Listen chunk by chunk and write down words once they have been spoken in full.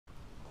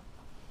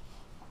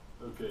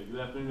Okay,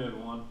 good afternoon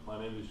everyone. My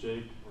name is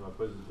Jake and my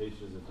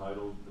presentation is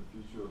entitled The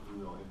Future of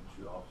Female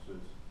Infantry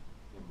Officers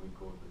in Marine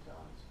Corps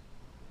Battalions.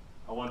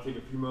 I want to take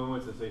a few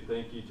moments and say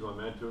thank you to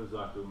my mentors,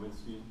 Dr.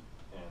 Uminski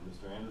and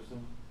Mr.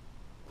 Anderson,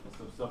 and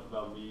some stuff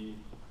about me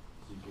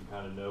so you can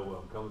kind of know where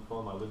I'm coming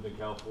from. I lived in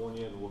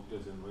California and worked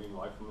as a Marine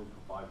rifleman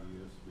for 5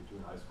 years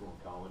between high school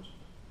and college.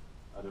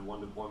 I did one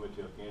deployment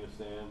to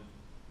Afghanistan,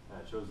 and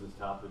I chose this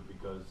topic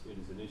because it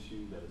is an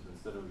issue that has been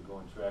steadily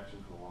growing traction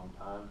for a long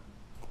time.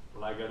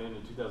 When I got in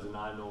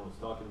 2009, no one was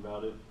talking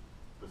about it,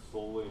 but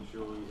slowly and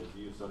surely, as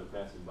years started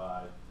passing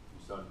by,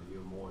 we started to hear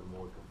more and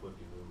more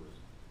conflicting rumors.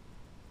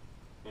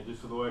 And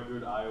just for the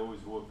record, I always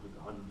worked with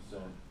 100%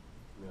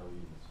 male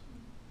units.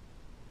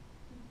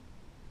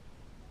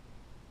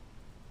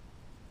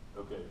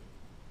 Okay,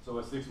 so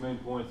my 6 main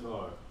points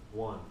are: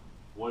 1,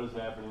 what is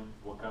happening?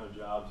 What kind of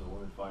jobs are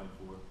women fighting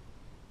for?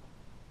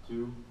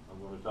 2, I'm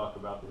going to talk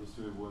about the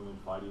history of women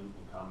fighting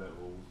in combat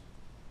roles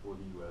for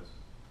the U.S.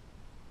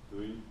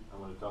 3, I'm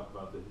going to talk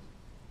about this.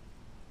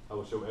 I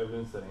will show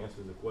evidence that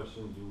answers the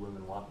question, do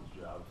women want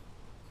these jobs?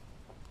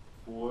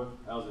 4,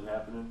 how's it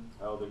happening?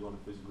 How are they going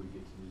to physically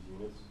get to these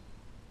units?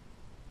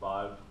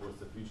 5, what's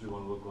the future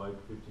going to look like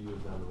 50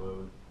 years down the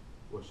road?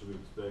 What should we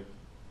expect?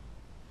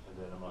 And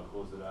then I'm going to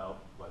close it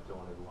out by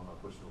telling everyone my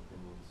personal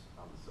opinions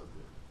on the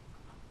subject.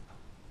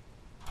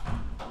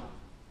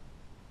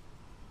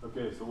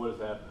 Okay, so what is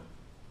happening?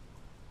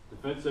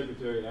 Defense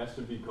Secretary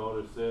Ashton B.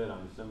 Carter said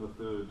on December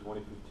 3rd,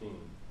 2015,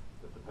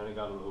 that the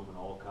Pentagon will open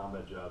all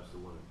combat jobs to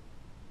women.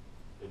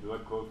 A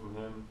direct quote from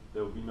him: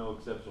 "There will be no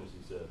exceptions,"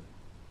 he said.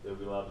 "They will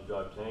be allowed to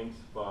drive tanks,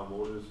 fire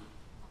mortars,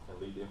 and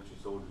lead infantry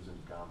soldiers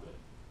into combat.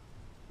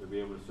 They'll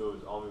be able to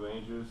serve as Army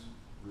Rangers,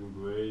 Green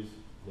Berets,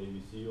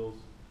 Navy SEALs,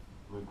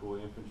 Marine Corps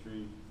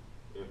Infantry,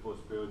 Air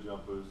Force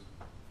parajumpers,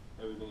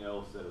 everything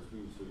else that was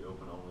previously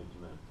open only to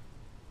men."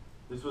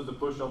 This was to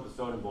push up the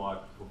starting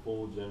block for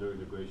full gender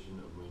integration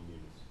of Marine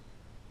units.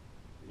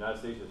 The United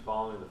States is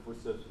following in the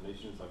footsteps of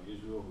nations like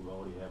Israel, who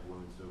already have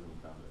women serving in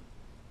combat.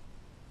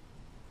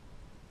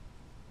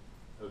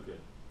 Okay,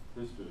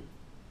 history.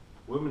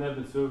 Women have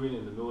been serving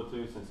in the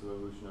military since the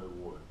Revolutionary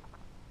War,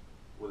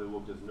 where they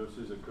worked as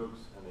nurses and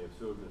cooks, and they have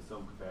served in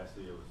some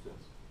capacity ever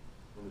since.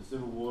 In the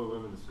Civil War,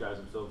 women disguised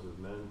themselves as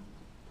men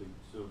to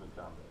serve in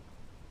combat.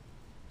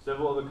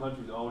 Several other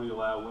countries already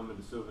allow women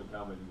to serve in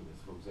combat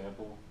units. For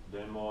example,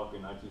 Denmark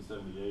in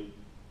 1978,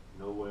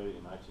 Norway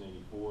in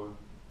 1984,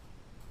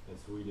 and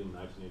Sweden in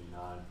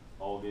 1989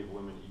 all gave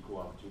women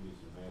equal opportunities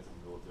to advance in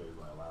the military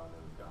by allowing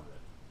them in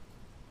combat.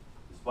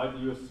 Despite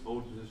the U.S.'s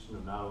bold position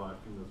of not allowing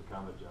females to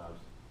combat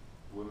jobs,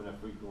 women have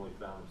frequently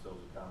found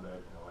themselves in combat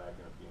in Iraq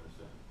and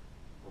Afghanistan,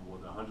 where more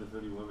than 130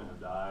 women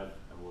have died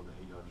and more than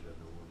 800 have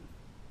been wounded.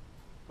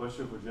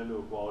 Pressure for gender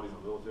equality in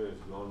the military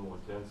has grown more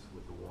intense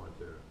with the war on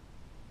terror.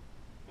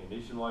 A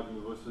nationwide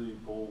university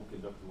poll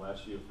conducted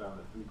last year found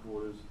that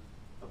 3/4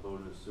 of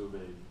voters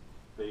surveyed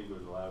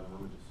favored allowing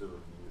women to serve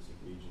in units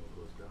engaging in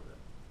close combat.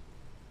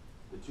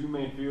 The 2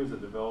 main fears that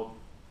developed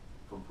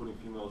from putting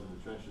females in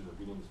the trenches are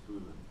being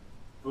disproven.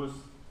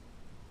 First,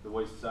 the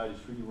way society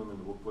is treating women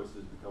in the workplace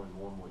is becoming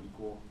more and more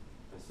equal.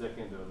 And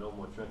second, there are no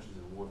more trenches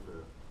in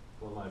warfare.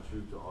 Frontline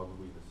troops are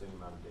arguably the same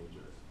amount of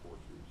danger as support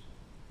troops.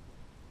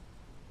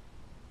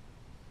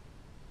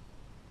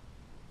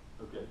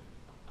 Okay,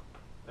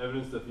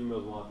 evidence that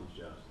females want these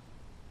jobs.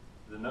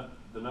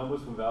 The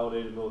numbers from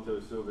validated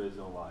military surveys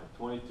don't lie.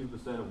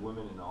 22% of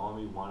women in the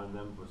Army wanted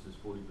them versus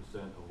 40%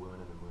 of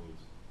women in the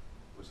Marines,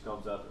 which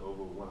comes out to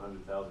over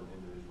 100,000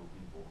 individual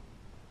people.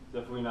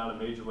 Definitely not a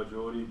major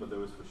majority, but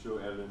there is for sure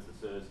evidence that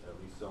says at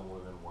least some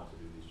women want to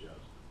do these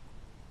jobs.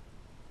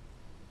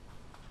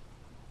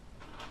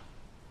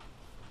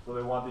 So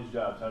they want these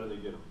jobs. How do they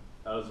get them?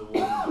 How does a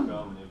woman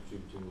become an infantry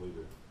platoon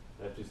leader?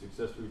 They have to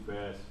successfully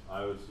pass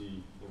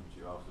IOC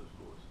infantry officers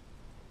course.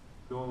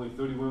 Currently,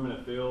 30 women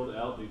have failed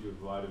out due to a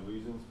variety of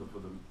reasons, but for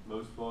the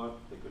most part,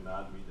 they could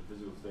not meet the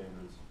physical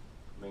standards,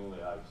 mainly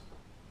hikes.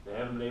 They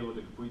haven't been able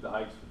to complete the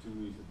hikes for 2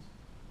 reasons.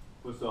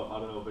 First off, I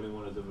don't know if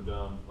anyone has ever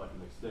done like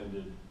an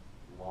extended,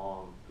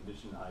 long,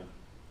 conditioned hike,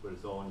 but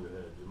it's all in your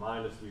head. Your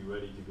mind has to be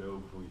ready to go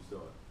before you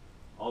start.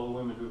 All the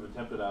women who have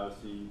attempted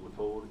IOC were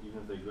told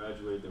even if they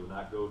graduated, they would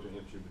not go to an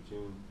infantry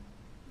platoon.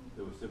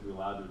 They were simply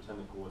allowed to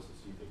attend the course to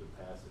see if they could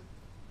pass it.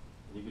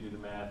 And you can do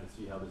the math and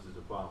see how this is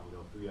a problem.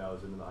 3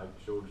 hours into the hike,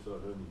 your shoulders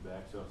start hurting, your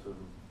back starts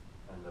hurting,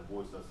 and the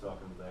voice starts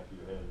talking in the back of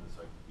your head, and it's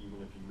like, even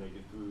if you make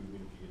it through,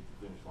 even if you get to the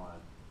finish line,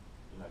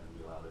 you're not going to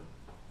be allowed in.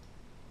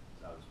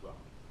 It's out of this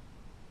problem.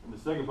 And the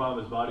second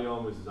problem is body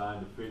armor is designed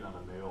to fit on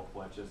a male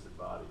flat-chested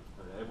body.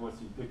 Everyone's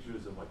seen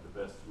pictures of like the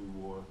vests we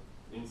wore.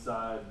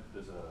 Inside,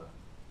 there's a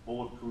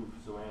bulletproof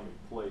ceramic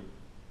plate,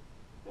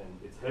 and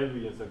it's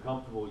heavy and it's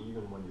uncomfortable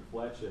even when you're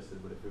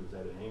flat-chested, but if it was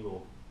at an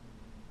angle,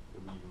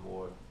 it would be even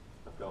more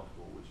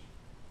uncomfortable, which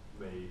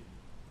may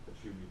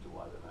attribute to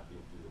why they're not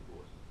being through the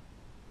course.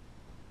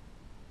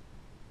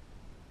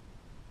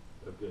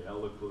 Okay,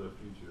 outlook for their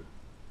future.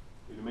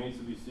 It remains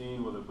to be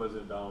seen whether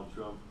President Donald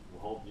Trump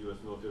will help the U.S.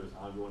 military's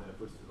ongoing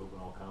efforts to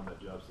open all combat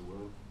jobs to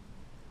women,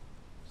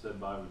 said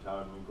by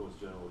retired Marine Corps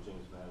General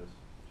James Mattis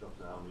jumps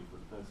in on me for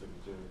defense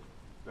secretary.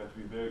 We have to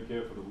be very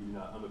careful that we do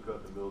not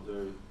undercut the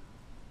military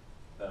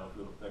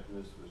battlefield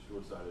effectiveness with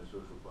short-sighted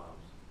social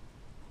problems.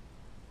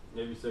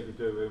 Navy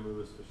Secretary Ray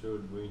Lewis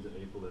assured Marines in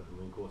April that the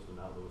Marine Corps will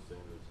not lower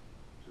standards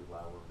to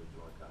allow women to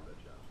join combat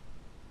jobs.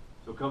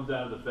 So it comes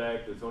down to the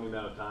fact that it's only a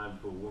matter of time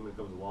before a woman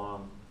comes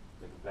along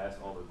that can pass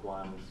all the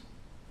requirements.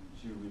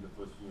 She will be the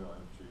first female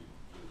infantry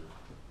leader.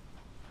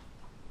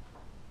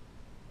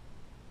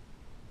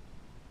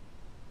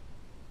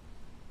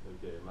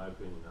 Okay, my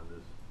opinion on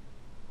this.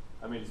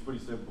 I mean, it's pretty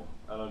simple.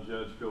 I don't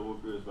judge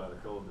co-workers by the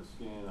color of their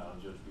skin. I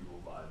don't judge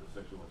people by their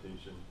sexual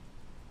orientation.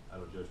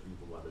 I don't judge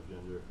people by their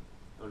gender.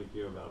 I only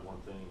care about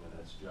one thing, and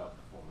that's job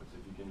performance.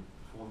 If you can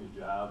perform your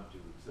job to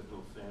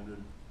acceptable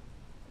standard,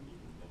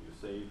 and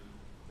you're safe,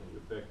 and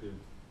you're effective,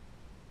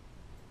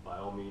 by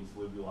all means,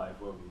 live your life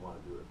however you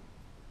want to do it.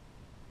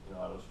 You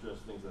know, I don't stress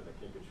things that I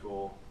can't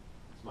control.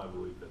 It's my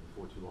belief that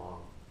before too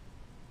long,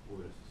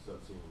 we're going to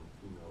start seeing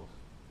females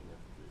in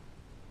infantry.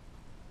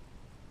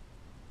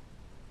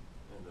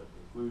 And the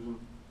conclusion,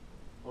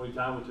 only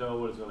time will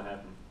tell what is going to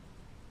happen.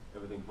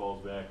 Everything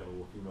falls back on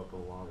will a female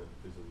come along and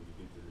physically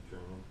get through the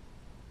training.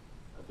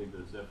 I think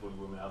there's definitely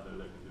women out there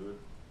that can do it,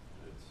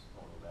 and it's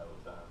only a matter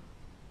of time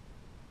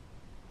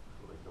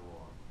before they come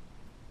along.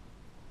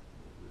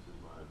 And this is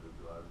my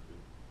bibliography.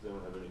 Does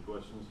anyone have any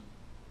questions?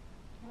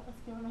 Let's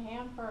give him a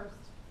hand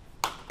first.